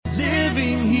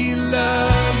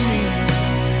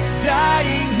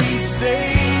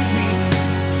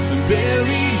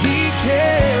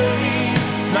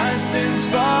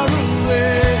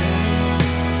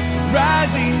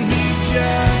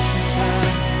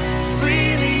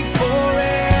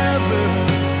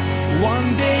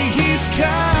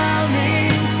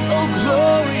coming, oh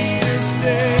glorious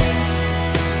day,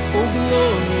 oh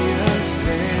glorious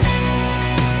day.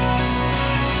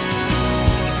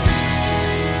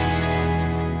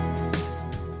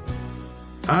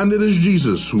 And it is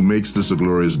Jesus who makes this a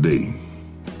glorious day.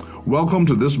 Welcome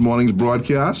to this morning's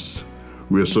broadcast.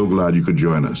 We are so glad you could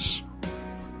join us.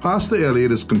 Pastor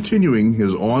Elliott is continuing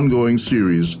his ongoing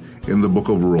series in the book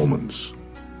of Romans.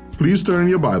 Please turn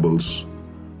your Bibles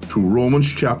to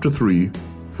Romans chapter 3,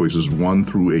 verses 1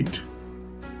 through 8.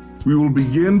 We will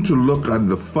begin to look at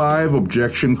the 5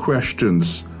 objection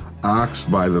questions asked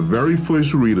by the very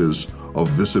first readers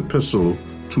of this epistle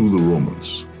to the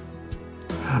Romans.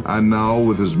 And now,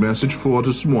 with his message for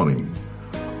this morning,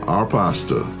 our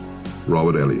pastor,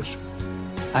 Robert Elliott.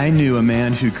 I knew a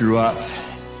man who grew up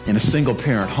in a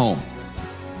single-parent home.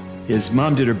 His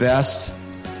mom did her best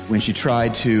when she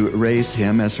tried to raise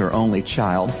him as her only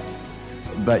child,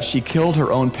 but she killed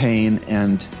her own pain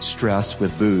and stress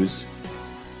with booze.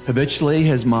 Habitually,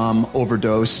 his mom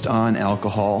overdosed on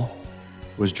alcohol,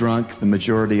 was drunk the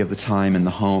majority of the time in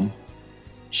the home.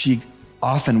 She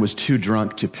often was too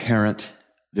drunk to parent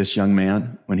this young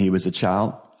man when he was a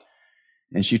child.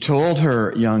 And she told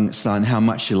her young son how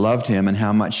much she loved him and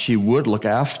how much she would look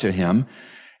after him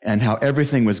and how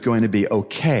everything was going to be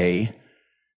okay,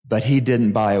 but he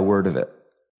didn't buy a word of it.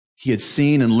 He had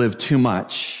seen and lived too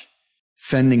much,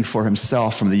 fending for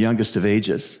himself from the youngest of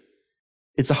ages.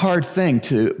 It's a hard thing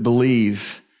to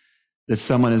believe that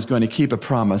someone is going to keep a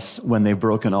promise when they've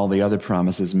broken all the other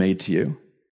promises made to you.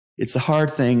 It's a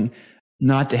hard thing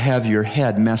not to have your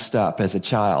head messed up as a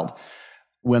child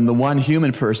when the one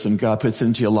human person God puts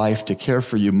into your life to care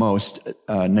for you most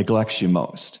neglects you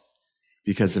most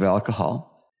because of alcohol.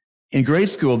 In grade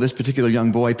school, this particular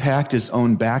young boy packed his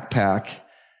own backpack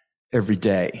every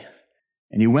day.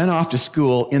 And he went off to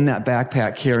school in that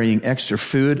backpack carrying extra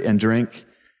food and drink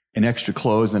and extra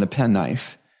clothes and a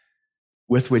penknife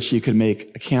with which he could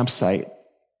make a campsite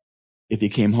if he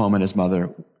came home and his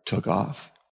mother took off.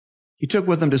 He took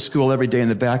with him to school every day in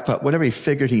the backpack whatever he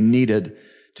figured he needed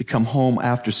to come home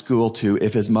after school to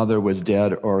if his mother was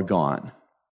dead or gone.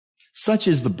 Such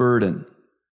is the burden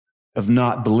of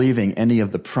not believing any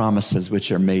of the promises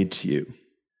which are made to you.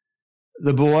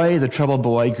 The troubled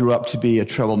boy, grew up to be a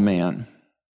troubled man,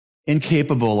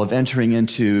 incapable of entering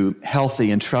into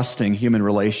healthy and trusting human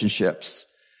relationships.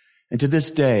 And to this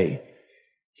day,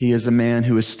 he is a man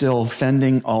who is still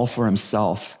fending all for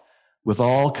himself with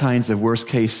all kinds of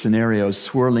worst-case scenarios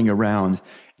swirling around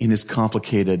in his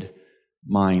complicated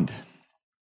mind.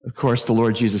 Of course, the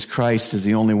Lord Jesus Christ is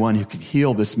the only one who can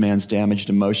heal this man's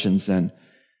damaged emotions and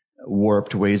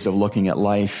warped ways of looking at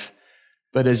life.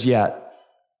 But as yet,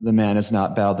 the man has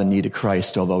not bowed the knee to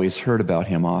Christ, although he's heard about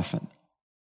him often.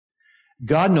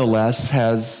 God, no less,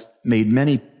 has made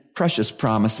many precious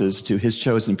promises to his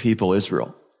chosen people,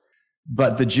 Israel.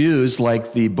 But the Jews,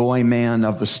 like the boy man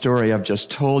of the story I've just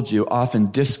told you,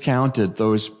 often discounted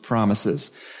those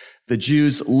promises. The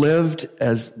Jews lived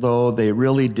as though they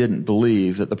really didn't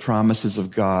believe that the promises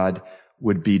of God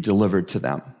would be delivered to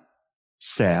them.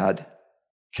 Sad,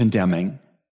 condemning,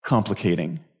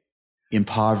 complicating,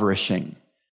 impoverishing.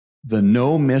 The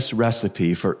no-miss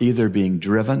recipe for either being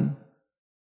driven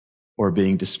or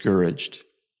being discouraged.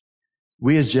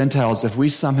 We as Gentiles, if we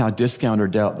somehow discount or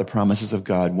doubt the promises of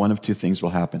God, one of two things will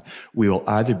happen. We will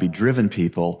either be driven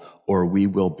people or we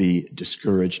will be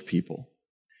discouraged people.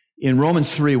 In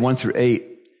Romans 3, 1 through 8,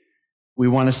 we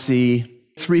want to see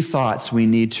 3 thoughts we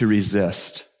need to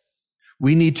resist.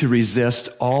 We need to resist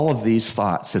all of these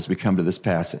thoughts as we come to this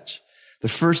passage. The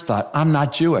first thought, I'm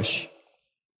not Jewish.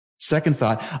 Second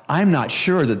thought, I'm not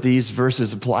sure that these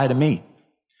verses apply to me.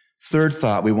 Third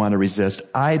thought we want to resist,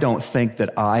 I don't think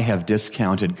that I have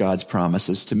discounted God's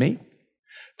promises to me.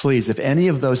 Please, if any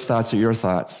of those thoughts are your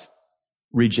thoughts,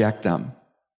 reject them.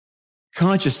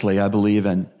 Consciously, I believe,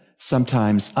 and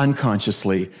sometimes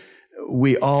unconsciously,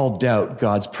 we all doubt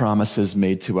God's promises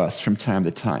made to us from time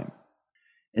to time.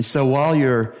 And so while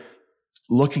you're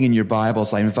looking in your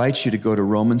Bibles, I invite you to go to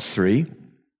Romans 3,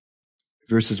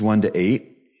 verses 1 to 8.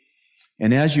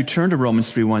 And as you turn to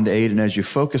Romans 3, 1 to 8, and as you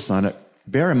focus on it,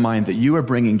 bear in mind that you are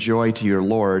bringing joy to your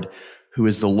Lord, who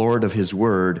is the Lord of his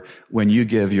word, when you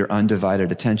give your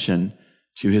undivided attention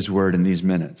to his word in these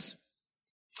minutes.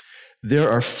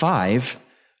 There are 5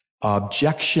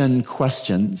 objection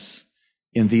questions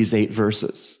in these 8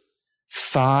 verses.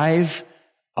 5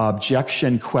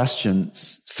 objection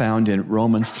questions found in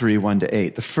Romans 3, 1 to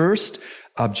 8. The first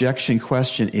objection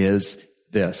question is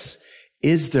this: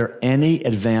 is there any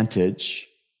advantage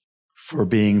for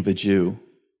being the Jew?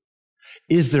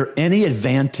 Is there any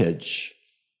advantage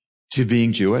to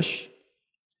being Jewish?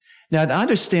 Now, to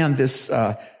understand this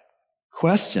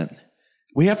question,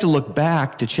 we have to look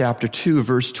back to chapter 2,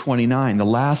 verse 29, the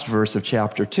last verse of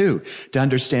chapter 2, to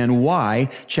understand why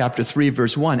chapter 3,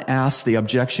 verse 1 asks the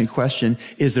objection question,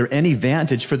 is there any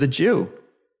vantage for the Jew?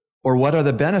 Or what are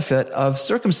the benefit of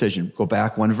circumcision? Go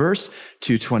back one verse,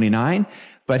 2:29.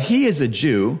 But he is a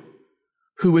Jew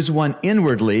who is one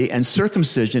inwardly, and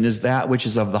circumcision is that which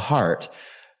is of the heart,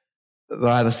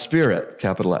 by the Spirit,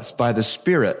 capital S, by the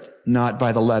Spirit, not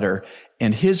by the letter.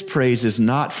 And his praise is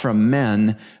not from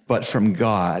men, but from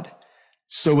God.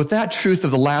 So with that truth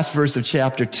of the last verse of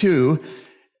chapter 2,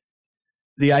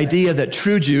 the idea that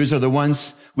true Jews are the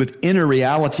ones with inner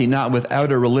reality, not with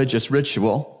outer religious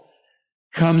ritual,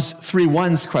 comes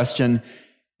 3:1's question,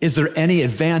 is there any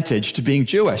advantage to being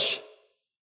Jewish?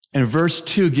 And verse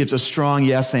 2 gives a strong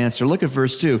yes answer. Look at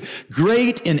verse 2.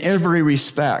 Great in every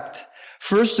respect.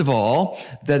 First of all,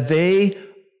 that they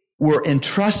were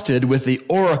entrusted with the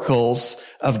oracles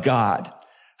of God.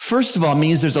 First of all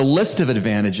means there's a list of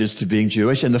advantages to being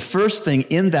Jewish, and the first thing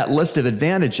in that list of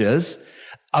advantages,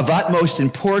 of utmost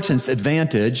importance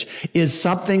advantage, is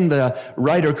something the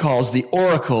writer calls the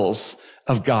oracles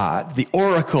of God. The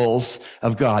oracles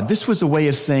of God. This was a way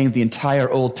of saying the entire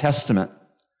Old Testament.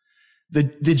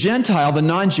 The Gentile, the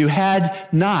non-Jew, had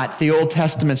not the Old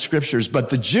Testament scriptures, but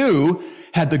the Jew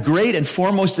had the great and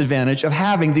foremost advantage of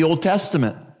having the Old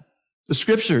Testament, the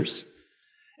scriptures,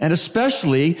 and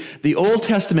especially the Old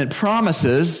Testament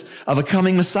promises of a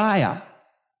coming Messiah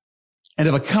and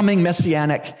of a coming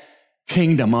messianic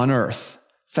kingdom on earth,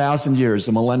 1,000 years,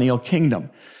 a millennial kingdom.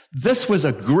 This was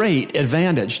a great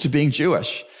advantage to being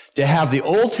Jewish, to have the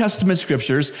Old Testament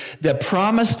scriptures that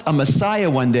promised a Messiah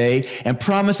one day and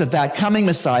promised that that coming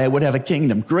Messiah would have a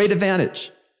kingdom. Great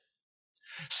advantage.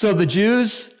 So the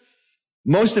Jews'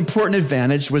 most important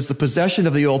advantage was the possession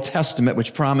of the Old Testament,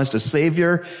 which promised a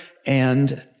Savior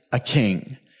and a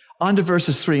King. On to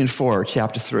verses 3 and 4,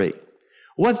 chapter 3.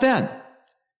 What then?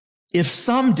 If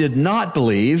some did not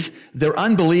believe, their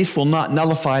unbelief will not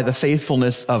nullify the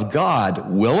faithfulness of God,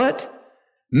 will it?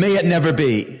 May it never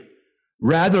be.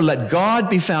 Rather, let God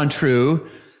be found true,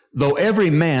 though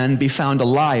every man be found a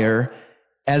liar,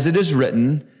 as it is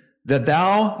written, that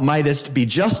thou mightest be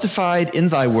justified in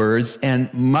thy words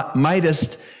and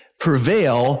mightest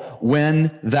prevail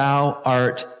when thou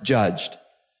art judged.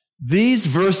 These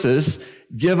verses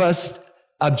give us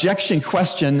objection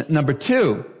question number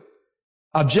 2.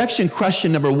 Objection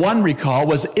question number 1, recall,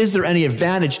 was, is there any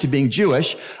advantage to being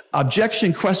Jewish?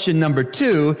 Objection question number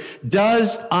 2,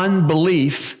 does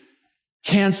unbelief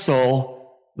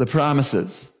cancel the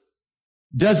promises?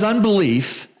 Does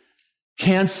unbelief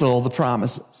cancel the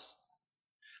promises?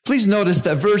 Please notice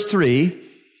that verse 3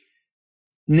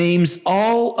 names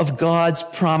all of God's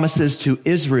promises to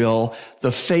Israel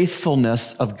the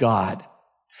faithfulness of God.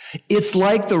 It's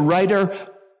like the writer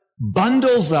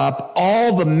bundles up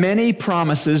all the many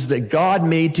promises that God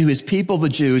made to his people, the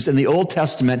Jews, in the Old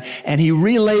Testament, and he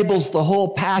relabels the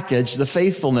whole package, the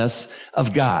faithfulness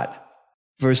of God.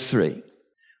 Verse 3.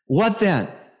 What then?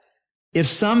 If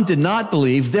some did not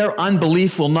believe, their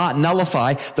unbelief will not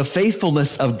nullify the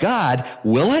faithfulness of God,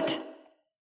 will it?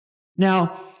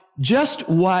 Now, just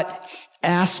what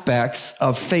aspects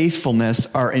of faithfulness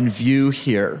are in view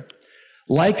here?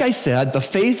 Like I said, the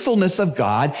faithfulness of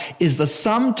God is the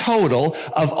sum total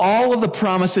of all of the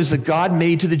promises that God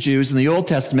made to the Jews in the Old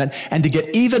Testament, and to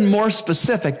get even more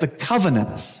specific, the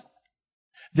covenants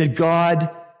that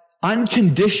God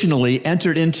unconditionally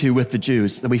entered into with the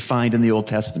Jews that we find in the Old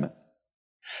Testament.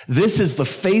 This is the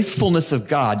faithfulness of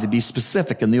God, to be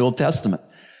specific, in the Old Testament.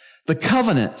 The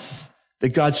covenants that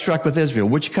God struck with Israel.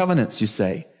 Which covenants, you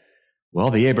say? Well,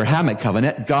 the Abrahamic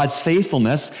covenant, God's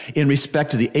faithfulness in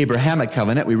respect to the Abrahamic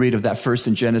covenant. We read of that first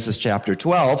in Genesis chapter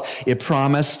 12. It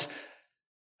promised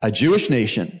a Jewish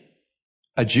nation,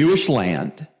 a Jewish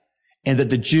land, and that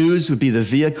the Jews would be the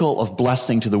vehicle of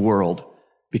blessing to the world,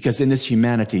 because in his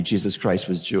humanity, Jesus Christ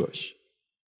was Jewish.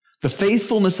 The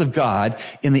faithfulness of God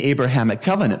in the Abrahamic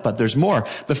covenant, but there's more.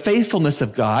 The faithfulness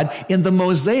of God in the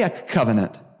Mosaic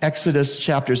covenant, Exodus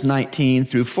chapters 19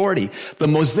 through 40. The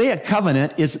Mosaic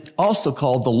covenant is also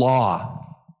called the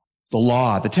law. The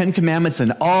law, the 10 Commandments,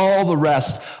 and all the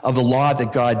rest of the law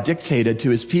that God dictated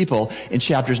to his people in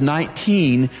chapters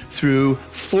 19 through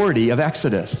 40 of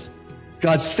Exodus.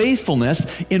 God's faithfulness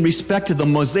in respect to the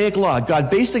Mosaic law.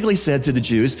 God basically said to the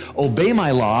Jews, obey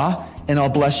my law and I'll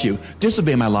bless you.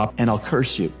 Disobey my law and I'll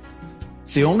curse you.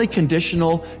 It's the only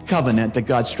conditional covenant that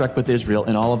God struck with Israel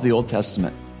in all of the Old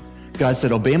Testament. God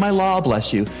said, obey my law, I'll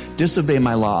bless you. Disobey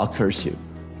my law, I'll curse you.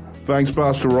 Thanks,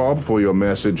 Pastor Rob, for your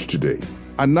message today.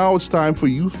 And now it's time for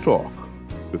Youth Talk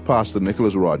with Pastor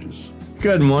Nicholas Rogers.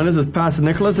 Good morning. This is Pastor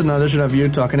Nicholas, another edition of You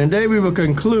Talking. Today we will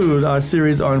conclude our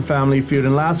series on Family Feud.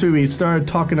 And last week we started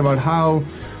talking about how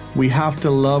we have to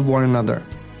love one another.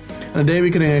 And today we're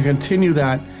going to continue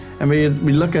that, and we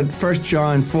look at 1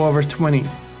 John 4, verse 20.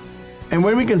 And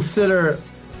when we consider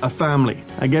a family,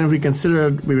 again, if we consider,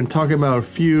 we've been talking about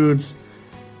feuds,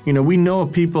 we know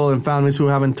of people in families who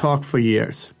haven't talked for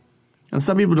years. And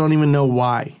some people don't even know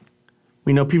why.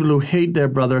 We know people who hate their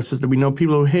brother or sister. We know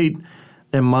people who hate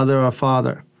their mother or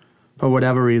father for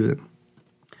whatever reason.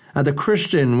 As a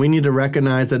Christian, we need to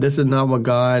recognize that this is not what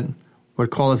God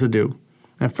would call us to do.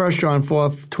 And 1 John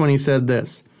 4:20 said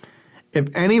this, "If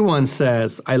anyone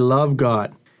says, 'I love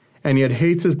God,' and yet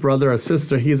hates his brother or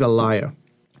sister, he is a liar.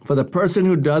 For the person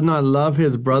who does not love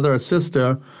his brother or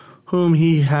sister whom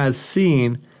he has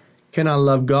seen cannot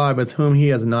love God with whom he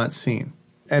has not seen.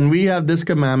 And we have this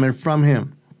commandment from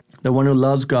him. The one who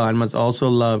loves God must also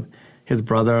love his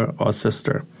brother or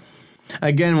sister."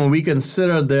 Again, when we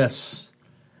consider this,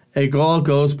 it all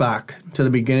goes back to the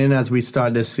beginning as we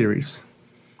start this series.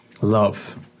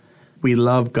 Love. We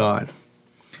love God.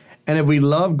 And if we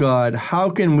love God, how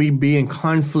can we be in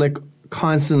conflict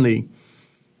constantly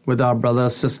with our brother or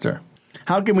sister?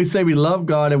 How can we say we love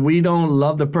God if we don't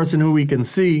love the person who we can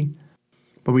see,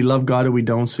 but we love God who we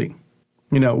don't see?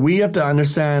 We have to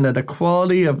understand that the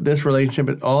quality of this relationship,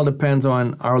 it all depends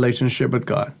on our relationship with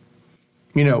God.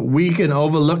 We can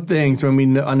overlook things when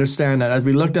we understand that. As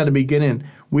we looked at the beginning,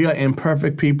 we are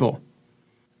imperfect people.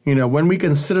 When we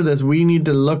consider this, we need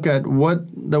to look at what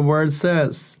the Word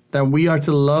says, that we are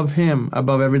to love Him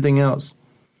above everything else.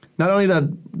 Not only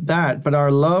that, but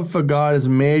our love for God is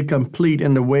made complete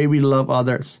in the way we love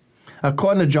others.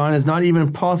 According to John, it's not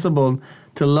even possible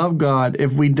to love God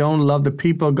if we don't love the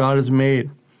people God has made.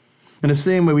 In the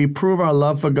same way, we prove our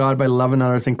love for God by loving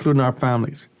others, including our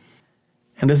families.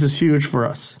 And this is huge for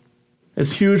us.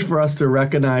 It's huge for us to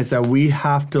recognize that we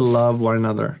have to love one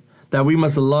another, that we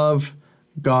must love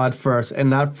God first,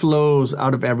 and that flows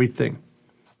out of everything.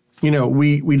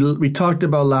 We talked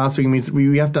about last week,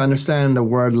 we have to understand the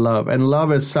word love. And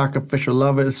love is sacrificial.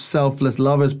 Love is selfless.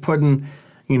 Love is putting,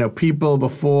 people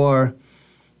before,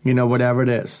 whatever it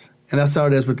is. And that's how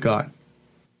it is with God.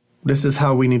 This is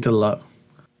how we need to love.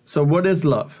 So what is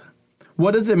love?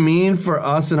 What does it mean for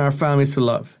us and our families to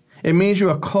love? It means you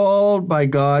are called by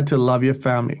God to love your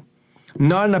family.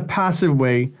 Not in a passive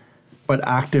way, but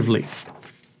actively.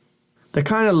 The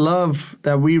kind of love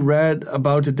that we read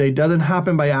about today doesn't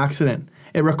happen by accident.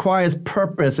 It requires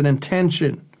purpose and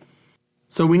intention.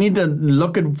 So we need to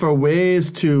look for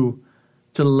ways to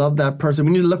love that person.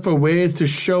 We need to look for ways to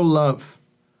show love.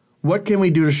 What can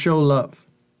we do to show love?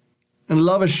 And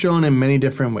love is shown in many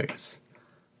different ways.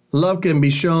 Love can be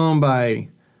shown by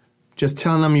just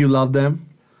telling them you love them.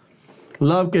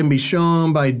 Love can be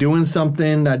shown by doing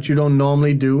something that you don't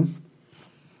normally do,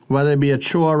 whether it be a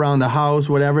chore around the house,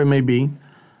 whatever it may be.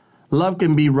 Love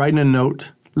can be writing a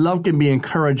note. Love can be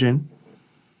encouraging.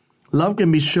 Love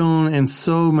can be shown in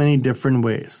so many different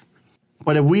ways.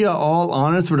 But if we are all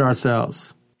honest with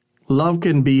ourselves, love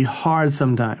can be hard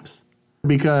sometimes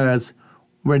because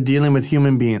we're dealing with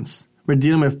human beings. We're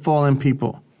dealing with fallen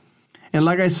people. And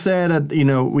like I said,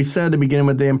 we said at the beginning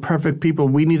with the imperfect people,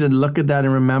 we need to look at that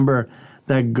and remember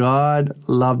that God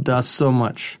loved us so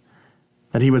much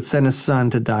that He would send His Son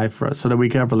to die for us so that we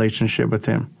could have a relationship with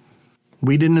Him.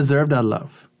 We didn't deserve that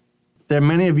love. There are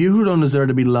many of you who don't deserve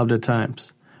to be loved at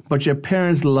times, but your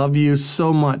parents love you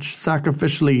so much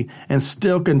sacrificially and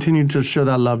still continue to show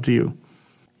that love to you.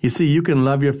 You see, you can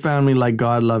love your family like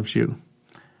God loves you.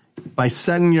 By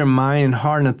setting your mind and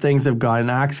heart on the things of God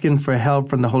and asking for help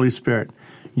from the Holy Spirit,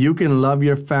 you can love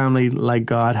your family like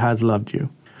God has loved you.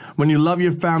 When you love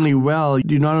your family well,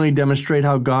 you not only demonstrate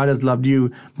how God has loved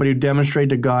you, but you demonstrate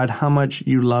to God how much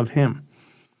you love Him.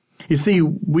 You see,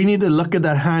 we need to look at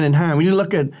that hand in hand. We need to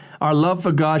look at our love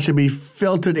for God should be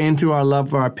filtered into our love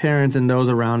for our parents and those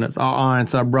around us, our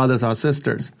aunts, our brothers, our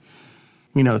sisters.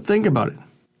 Think about it.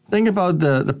 Think about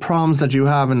the problems that you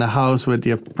have in the house with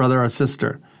your brother or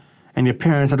sister, and your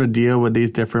parents have to deal with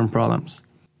these different problems.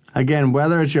 Again,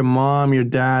 whether it's your mom, your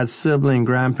dad, sibling,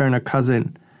 grandparent, or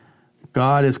cousin,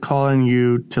 God is calling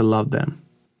you to love them.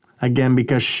 Again,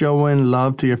 because showing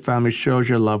love to your family shows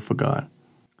your love for God.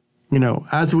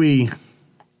 As we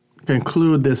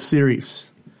conclude this series,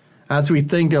 as we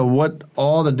think of what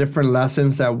all the different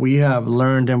lessons that we have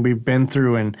learned and we've been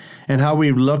through and how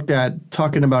we've looked at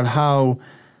talking about how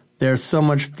there's so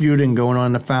much feuding going on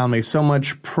in the family, so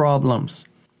much problems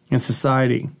in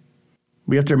society,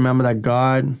 we have to remember that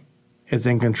God is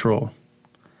in control.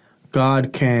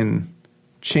 God can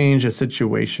change a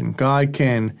situation. God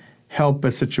can help a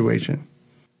situation.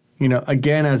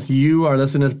 Again, as you are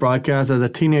listening to this broadcast, as a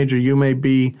teenager, you may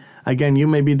be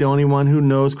the only one who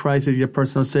knows Christ as your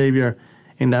personal Savior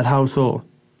in that household.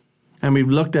 And we've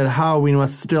looked at how we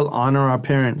must still honor our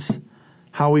parents,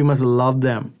 how we must love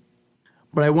them.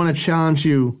 But I want to challenge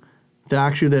you to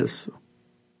ask you this.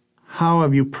 How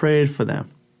have you prayed for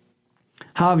them?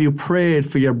 How have you prayed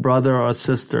for your brother or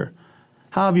sister?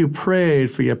 How have you prayed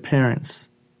for your parents?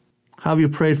 How have you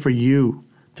prayed for you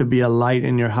to be a light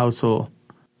in your household?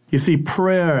 You see,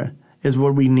 prayer is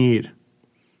what we need.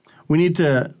 We need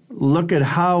to look at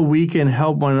how we can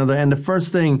help one another. And the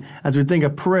first thing, as we think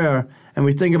of prayer and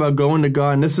we think about going to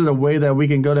God, and this is a way that we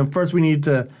can go to Him, first we need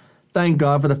to thank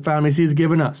God for the families He's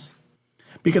given us.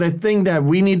 Because I think that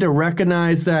we need to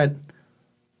recognize that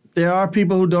there are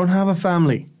people who don't have a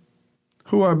family,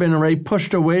 who are being already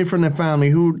pushed away from their family,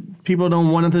 who people don't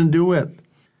want nothing to do with.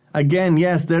 Again,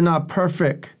 yes, they're not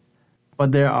perfect,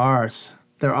 but they're ours.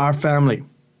 They're our family.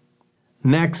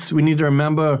 Next, we need to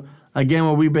remember, again,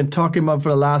 what we've been talking about for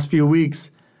the last few weeks.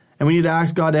 And we need to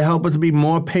ask God to help us to be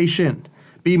more patient,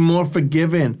 be more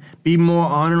forgiving, be more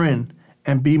honoring,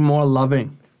 and be more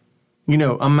loving.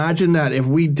 Imagine that if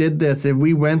we did this, if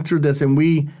we went through this and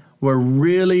we were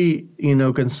really,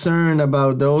 concerned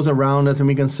about those around us and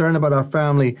we concerned about our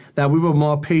family, that we were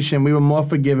more patient, we were more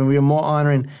forgiving, we were more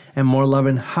honoring and more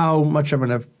loving, how much of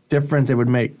a difference it would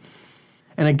make.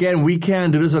 And again, we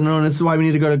can't do this on our own. This is why we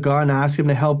need to go to God and ask Him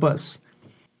to help us.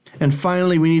 And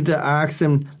finally, we need to ask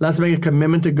Him, let's make a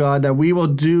commitment to God that we will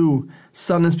do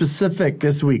something specific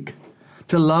this week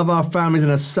to love our families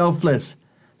in a selfless,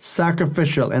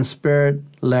 sacrificial, and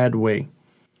spirit-led way.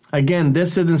 Again,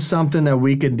 this isn't something that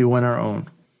we can do on our own.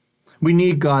 We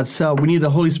need God's help. We need the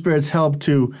Holy Spirit's help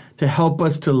to help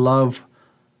us to love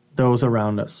those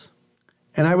around us.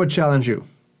 And I would challenge you,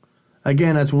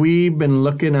 again, as we've been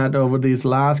looking at over these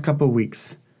last couple of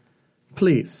weeks,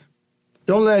 please,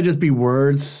 don't let it just be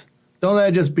words. Don't let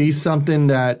it just be something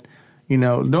that,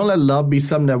 don't let love be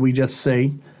something that we just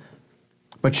say,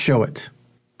 but show it.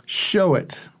 Show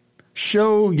it.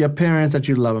 Show your parents that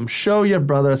you love them. Show your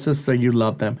brother or sister you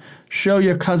love them. Show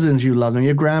your cousins you love them,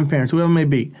 your grandparents, whoever it may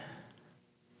be.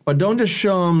 But don't just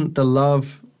show them the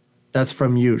love that's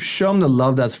from you. Show them the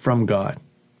love that's from God.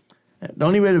 The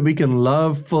only way that we can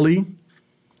love fully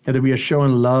is that we are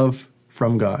showing love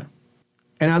from God.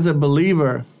 And as a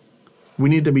believer, we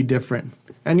need to be different.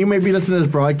 And you may be listening to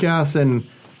this broadcast and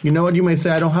you know what? You may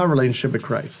say, I don't have a relationship with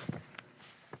Christ.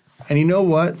 And you know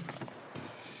what?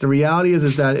 The reality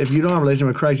is that if you don't have a relationship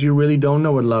with Christ, you really don't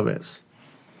know what love is.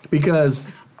 Because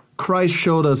Christ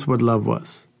showed us what love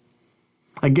was.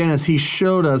 Again, as He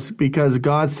showed us, because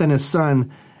God sent His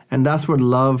Son, and that's what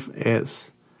love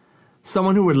is.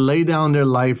 Someone who would lay down their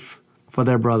life for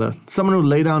their brother. Someone who would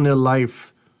lay down their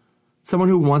life. Someone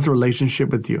who wants a relationship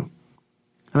with you.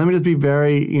 And let me just be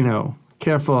very,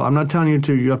 careful. I'm not telling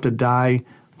you have to die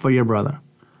for your brother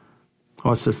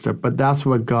or sister, but that's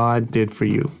what God did for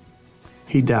you.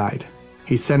 He died.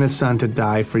 He sent His Son to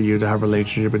die for you, to have a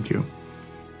relationship with you.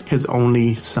 His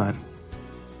only Son.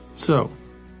 So,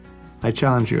 I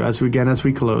challenge you, as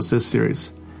we close this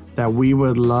series, that we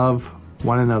would love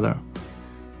one another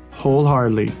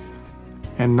wholeheartedly,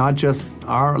 and not just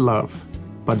our love,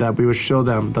 but that we would show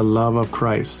them the love of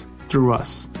Christ through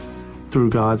us, through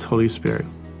God's Holy Spirit.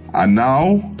 And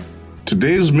now,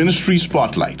 today's ministry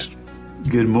spotlight.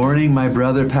 Good morning, my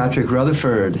brother Patrick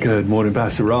Rutherford. Good morning,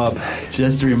 Pastor Rob.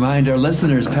 Just to remind our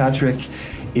listeners, Patrick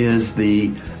is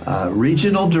the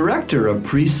Regional Director of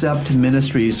Precept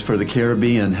Ministries for the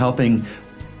Caribbean, helping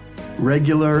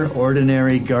regular,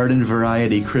 ordinary, garden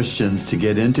variety Christians to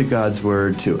get into God's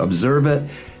Word, to observe it,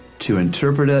 to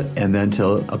interpret it, and then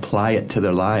to apply it to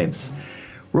their lives.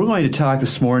 We're going to talk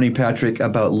this morning, Patrick,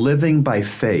 about living by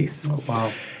faith. Oh,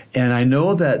 wow. And I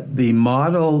know that the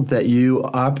model that you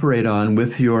operate on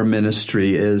with your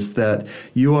ministry is that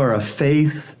you are a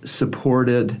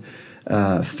faith-supported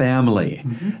family.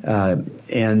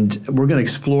 Mm-hmm. And we're going to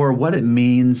explore what it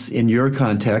means in your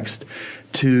context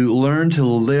to learn to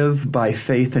live by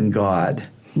faith in God.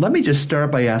 Let me just start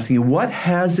by asking you, what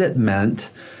has it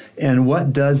meant and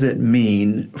what does it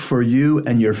mean for you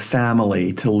and your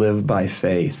family to live by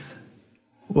faith?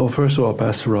 Well, first of all,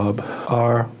 Pastor Rob,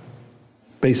 our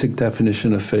basic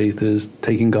definition of faith is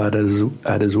taking God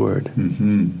at His word,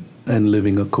 mm-hmm. and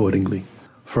living accordingly.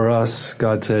 For us,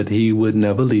 God said He would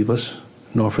never leave us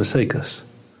nor forsake us.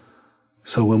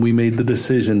 So when we made the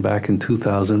decision back in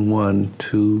 2001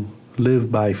 to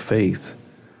live by faith,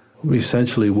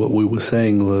 essentially what we were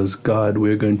saying was, God,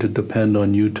 we're going to depend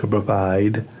on You to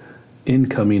provide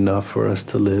income enough for us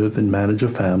to live and manage a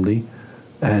family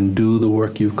and do the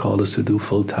work You've called us to do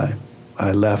full time.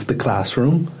 I left the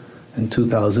classroom in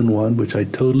 2001, which I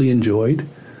totally enjoyed.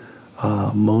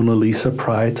 Mona Lisa,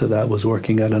 prior to that, was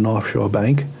working at an offshore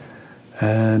bank.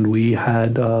 And we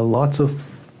had lots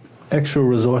of extra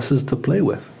resources to play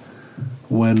with.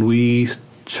 When we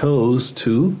chose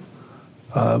to,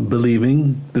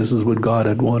 believing this is what God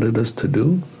had wanted us to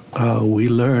do, we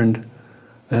learned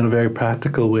in a very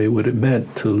practical way what it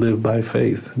meant to live by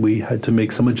faith. We had to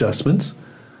make some adjustments,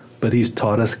 but He's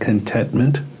taught us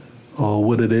contentment, or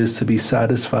what it is to be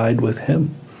satisfied with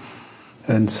Him.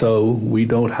 And so we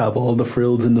don't have all the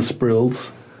frills and the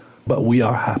sprills, but we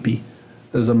are happy.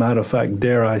 As a matter of fact,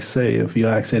 dare I say, if you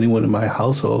ask anyone in my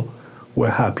household,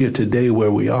 we're happier today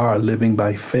where we are living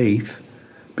by faith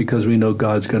because we know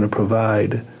God's going to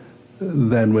provide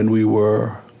than when we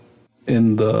were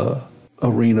in the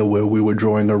arena where we were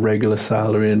drawing a regular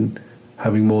salary and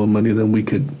having more money than we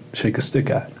could shake a stick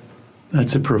at.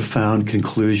 That's a profound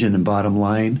conclusion and bottom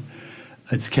line.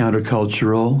 It's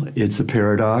countercultural. It's a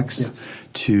paradox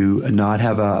to not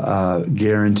have a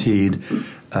guaranteed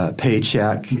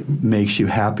paycheck makes you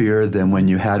happier than when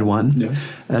you had one. Yeah.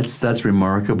 That's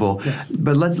remarkable. Yeah.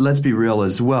 But let's be real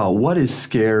as well. What is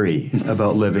scary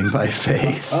about living by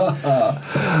faith?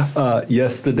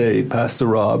 Yesterday, Pastor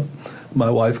Rob, my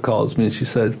wife calls me and she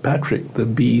said, "Patrick, the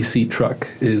BEC truck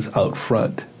is out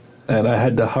front." And I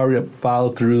had to hurry up,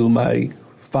 file through my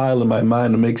file in my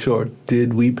mind to make sure,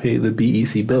 did we pay the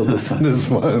BEC bill this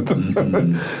month?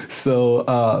 Mm-hmm. So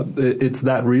it's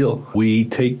that real. We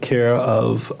take care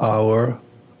of our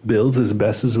bills as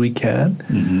best as we can.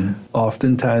 Mm-hmm.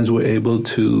 Oftentimes we're able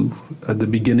to, at the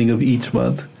beginning of each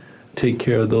month, take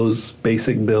care of those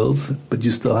basic bills, but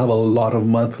you still have a lot of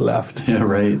month left. Yeah,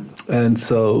 right. And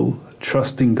so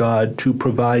trusting God to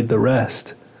provide the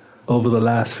rest over the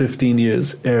last 15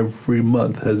 years, every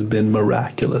month has been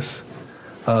miraculous.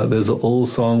 There's an old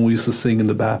song we used to sing in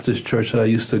the Baptist church that I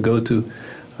used to go to.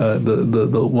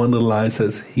 The one of the lines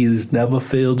says, "He's never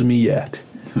failed me yet."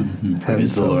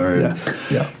 Praise the Lord. Yes.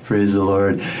 Yeah. Praise the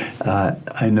Lord.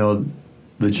 I know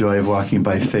the joy of walking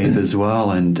by faith as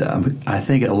well, and I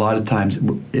think a lot of times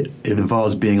it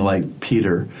involves being like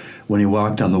Peter when he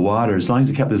walked on the water. As long as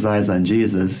he kept his eyes on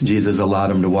Jesus, Jesus allowed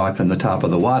him to walk on the top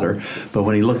of the water. But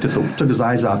when he took his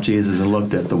eyes off Jesus and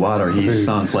looked at the water, he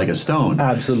sunk like a stone.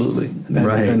 Absolutely.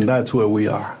 And that's where we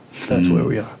are. That's where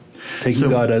we are.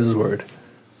 Taking God at His word.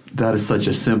 That is such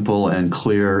a simple and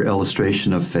clear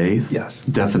illustration of faith. Yes.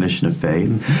 Definition of faith.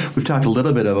 Mm-hmm. We've talked a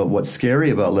little bit about what's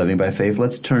scary about living by faith.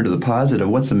 Let's turn to the positive.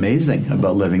 What's amazing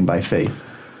about living by faith?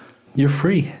 You're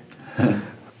free.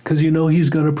 Because you know He's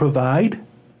going to provide.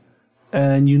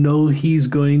 And you know He's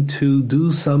going to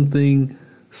do something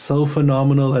so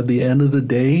phenomenal at the end of the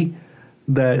day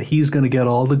that He's going to get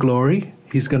all the glory.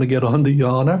 He's going to get all the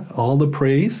honor, all the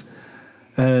praise.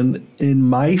 And in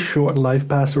my short life,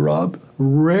 Pastor Rob,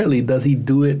 rarely does He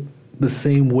do it the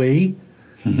same way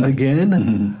again.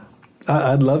 Mm-hmm.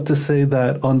 I'd love to say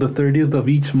that on the 30th of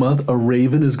each month, a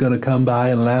raven is going to come by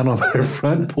and land on my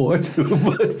front porch.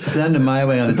 Send them my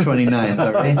way on the 29th,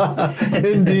 all right?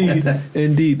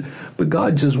 Indeed. But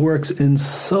God just works in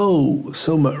so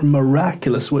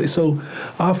miraculous ways. So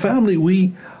our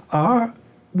family,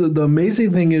 the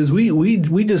amazing thing is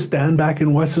we just stand back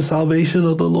and watch the salvation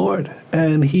of the Lord,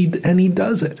 and He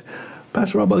does it.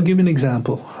 Pastor Rob, I'll give you an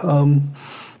example.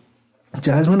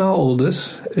 Jasmine, our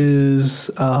oldest, is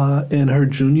in her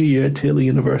junior year at Taylor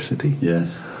University.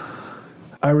 Yes.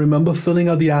 I remember filling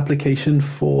out the application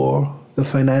for the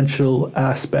financial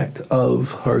aspect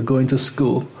of her going to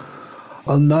school.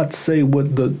 I'll not say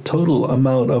what the total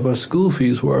amount of her school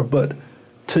fees were, but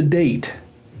to date,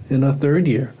 in her third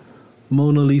year,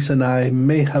 Mona Lisa and I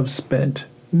may have spent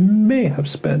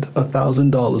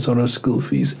 $1,000 on her school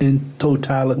fees in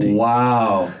totality.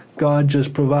 Wow. God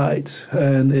just provides,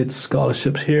 and it's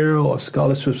scholarships here or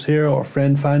a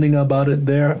friend finding out about it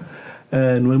there.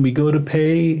 And when we go to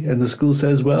pay and the school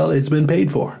says, well, it's been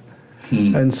paid for.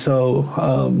 And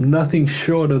so nothing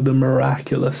short of the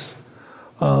miraculous.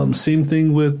 Same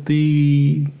thing with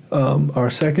our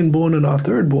second born and our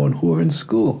third born who are in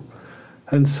school.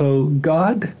 And so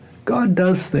God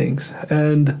does things,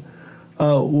 and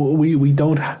we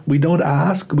don't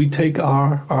ask. We take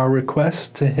our requests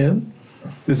to Him.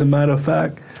 As a matter of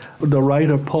fact, the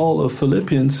writer Paul of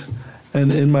Philippians,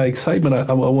 and in my excitement,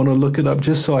 I want to look it up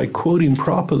just so I quote him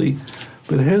properly.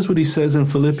 But here's what he says in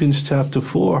Philippians chapter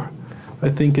 4, I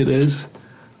think it is.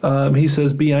 He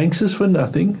says, "Be anxious for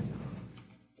nothing,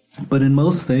 but in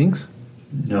most things."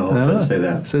 No, don't say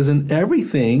that. It says, "In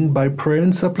everything, by prayer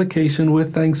and supplication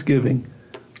with thanksgiving,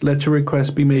 let your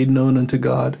requests be made known unto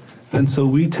God." And so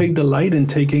we take delight in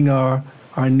taking our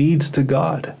needs to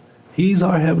God. He's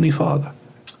our Heavenly Father.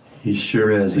 He sure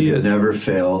is. He He is. never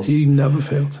fails. He never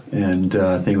fails. And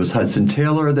I think it was Hudson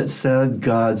Taylor that said,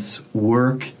 God's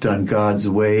work done God's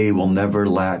way will never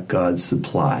lack God's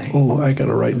supply. Oh, I got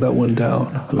to write that one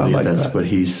down. I believe like that's that. what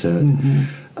he said.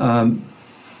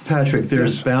 Patrick,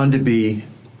 there's Yes. bound to be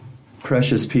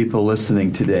precious people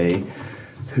listening today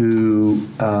who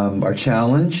are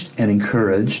challenged and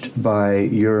encouraged by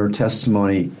your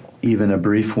testimony, even a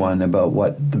brief one, about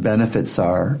what the benefits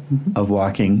are of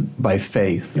walking by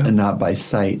faith and not by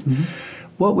sight.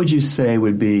 What would you say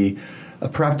would be a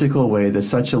practical way that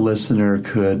such a listener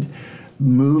could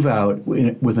move out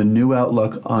with a new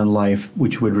outlook on life,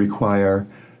 which would require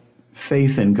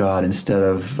faith in God instead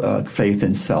of faith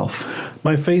in self?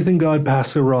 My faith in God,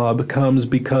 Pastor Rob, comes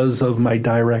because of my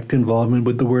direct involvement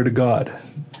with the Word of God.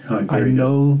 I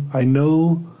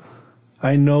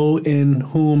know in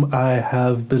whom I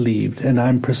have believed, and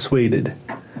I'm persuaded.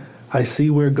 I see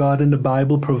where God in the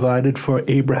Bible provided for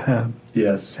Abraham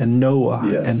Yes. and Noah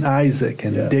Yes. and Isaac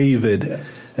and Yes. David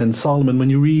Yes. and Solomon. When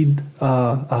you read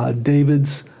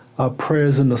David's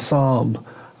prayers in the Psalm,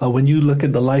 when you look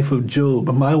at the life of Job,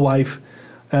 my wife,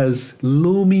 as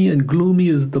gloomy and gloomy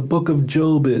as the book of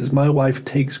Job is, my wife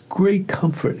takes great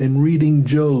comfort in reading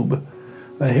Job.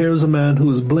 Here's a man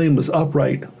who is blameless,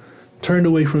 upright, turned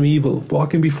away from evil,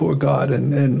 walking before God,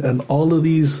 and all of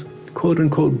these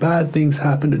quote-unquote bad things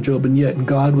happened to Job, and yet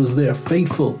God was there,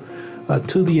 faithful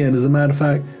to the end. As a matter of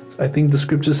fact, I think the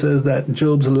scripture says that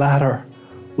Job's latter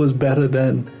was better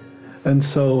than. And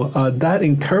so that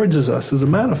encourages us. As a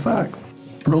matter of fact,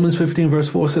 Romans 15 verse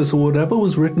 4 says, so whatever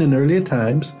was written in earlier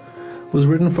times was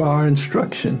written for our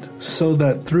instruction, so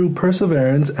that through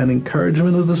perseverance and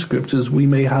encouragement of the scriptures we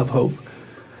may have hope.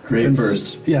 Great And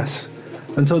verse. Yes.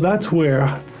 And so that's where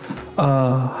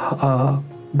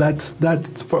that's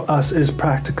for us is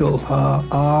practical.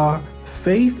 Our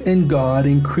faith in God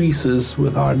increases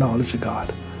with our knowledge of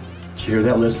God. Did you hear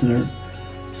that, listener?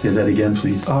 Say that again,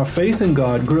 please. Our faith in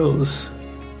God grows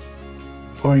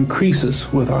or increases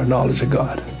with our knowledge of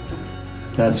God.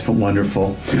 That's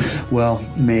wonderful. Well,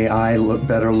 may I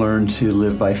better learn to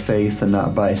live by faith and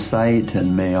not by sight,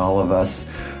 and may all of us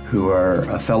who are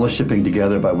fellowshipping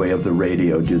together by way of the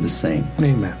radio do the same.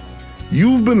 Amen.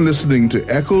 You've been listening to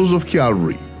Echoes of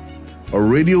Calvary, a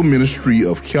radio ministry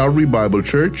of Calvary Bible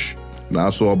Church,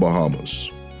 Nassau, Bahamas.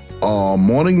 Our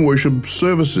morning worship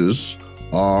services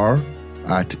are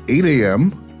at 8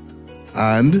 a.m.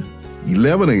 and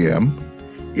 11 a.m.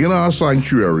 in our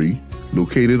sanctuary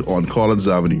located on Collins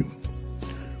Avenue.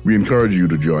 We encourage you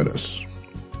to join us.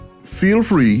 Feel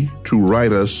free to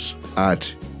write us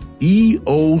at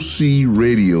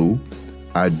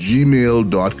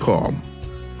eocradio@gmail.com.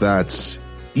 That's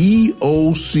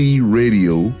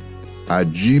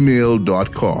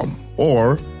eocradio@gmail.com,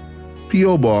 or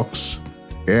P.O. Box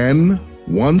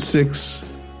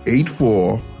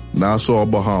N1684, Nassau,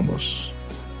 Bahamas.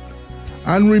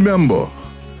 And remember,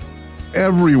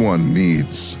 everyone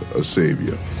needs a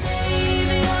Savior.